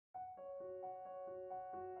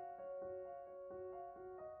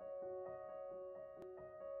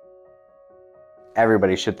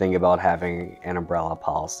everybody should think about having an umbrella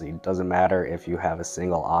policy. Doesn't matter if you have a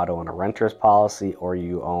single auto and a renter's policy or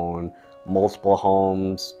you own multiple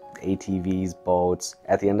homes, ATVs, boats.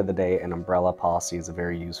 At the end of the day, an umbrella policy is a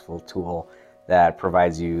very useful tool that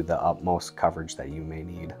provides you the utmost coverage that you may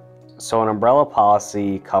need. So an umbrella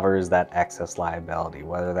policy covers that excess liability,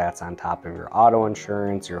 whether that's on top of your auto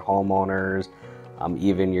insurance, your homeowners,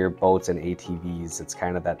 even your boats and ATVs. It's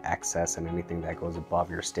kind of that excess and anything that goes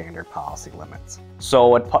above your standard policy limits. So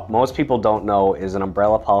what most people don't know is an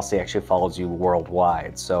umbrella policy actually follows you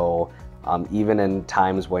worldwide. So even in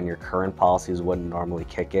times when your current policies wouldn't normally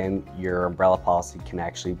kick in, your umbrella policy can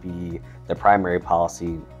actually be the primary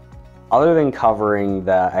policy. Other than covering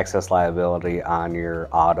the excess liability on your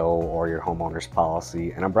auto or your homeowner's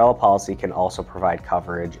policy, an umbrella policy can also provide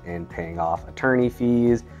coverage in paying off attorney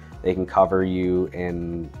fees. They can cover you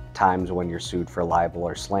in times when you're sued for libel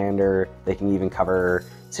or slander. They can even cover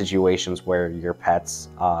situations where your pets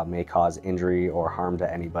may cause injury or harm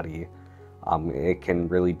to anybody. It can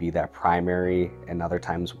really be that primary, and other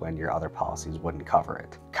times when your other policies wouldn't cover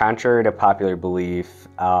it. Contrary to popular belief,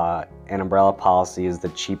 an umbrella policy is the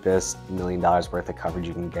cheapest $1 million worth of coverage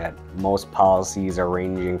you can get. Most policies are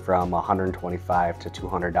ranging from $125 to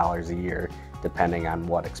 $200 a year, depending on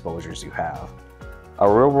what exposures you have.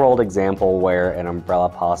 A real-world example where an umbrella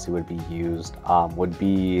policy would be used would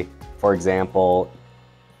be, for example,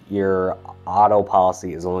 your auto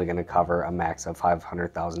policy is only going to cover a max of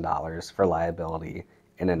 $500,000 for liability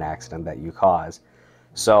in an accident that you cause.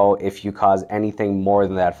 So if you cause anything more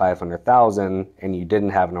than that $500,000 and you didn't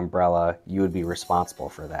have an umbrella, you would be responsible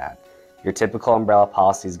for that. Your typical umbrella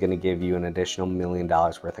policy is going to give you an additional $1 million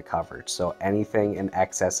worth of coverage. So anything in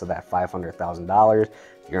excess of that $500,000,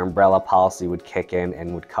 your umbrella policy would kick in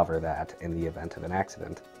and would cover that in the event of an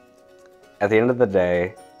accident. At the end of the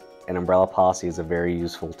day, an umbrella policy is a very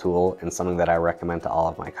useful tool and something that I recommend to all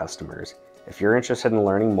of my customers. If you're interested in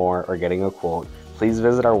learning more or getting a quote, please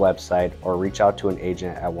visit our website or reach out to an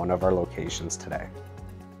agent at one of our locations today.